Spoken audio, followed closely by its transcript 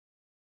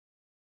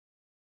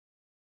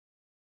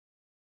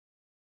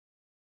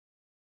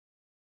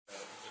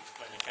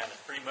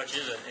pretty much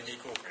is an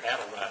equal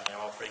battle right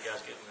now. All three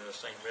guys getting the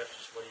same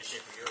reps. What do you see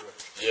for your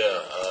reps?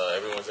 Yeah,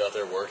 everyone's out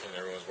there working.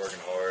 Everyone's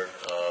working hard.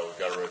 We've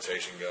got a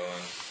rotation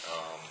going.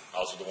 I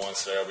was with the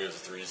ones today. I'll be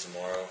with the threes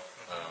tomorrow.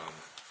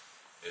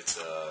 It's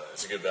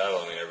a good battle.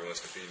 I mean,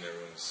 everyone's competing.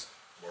 Everyone's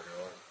working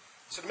hard.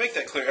 So to make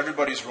that clear,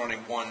 everybody's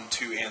running 1,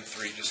 2, and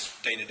 3 just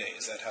day to day.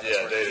 Is that how that's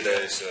working? Yeah, day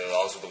to day. So I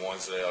was with the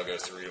ones today. I'll go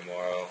 3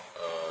 tomorrow.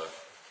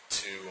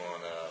 2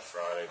 on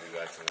Friday. Be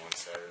back to 1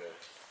 Saturday.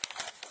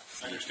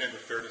 I understand the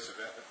fairness of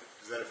that.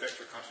 Does that affect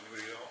your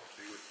continuity at all?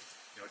 So you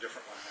would,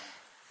 different line?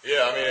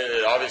 Yeah, I mean,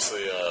 it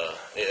obviously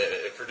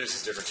it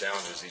produces different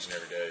challenges each and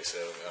every day.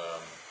 So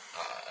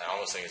I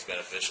almost think it's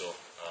beneficial.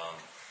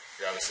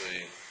 You're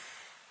obviously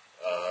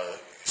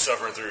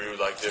suffering through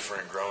like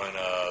different growing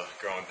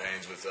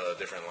pains with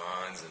different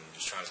lines, and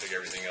just trying to pick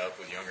everything up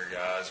with younger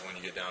guys. When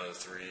you get down to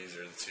the 3s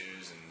or the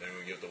 2s, and then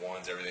when we get the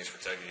 1s, everything's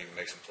protected. You can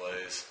make some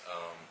plays.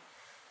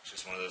 It's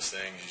just one of those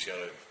things. You just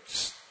gotta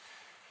just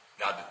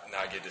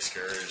not get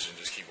discouraged and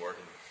just keep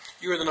working.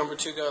 You were the number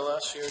 2 guy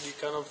last year. Do you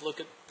kind of look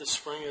at the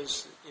spring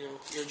as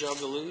your job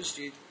to lose?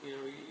 Do you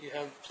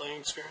have playing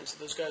experience that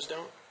those guys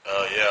don't?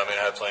 Yeah, I mean,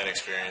 I have playing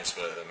experience,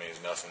 but I mean,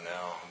 it's nothing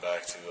now. I'm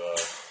back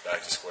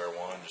to square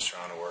one, just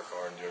trying to work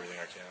hard and do everything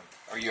I can.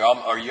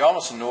 Are you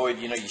almost annoyed?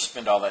 You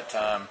spend all that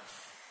time,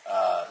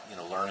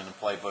 learning the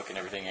playbook and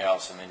everything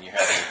else, and then you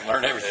have to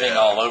learn everything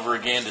all over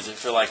again. Does it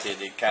feel like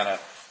it kind of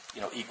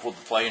equaled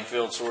the playing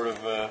field, sort of?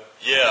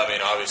 Yeah, I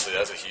mean, obviously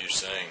that's a huge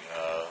thing.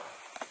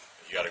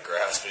 You got to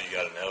grasp it. You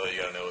got to know it.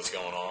 You got to know what's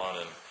going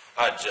on. And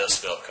I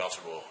just felt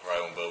comfortable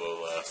right when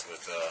Bobo left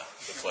with the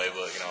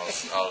playbook, and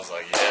I was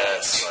like,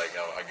 yes, like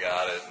I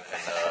got it.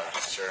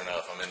 And sure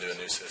enough, I'm into a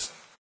new system.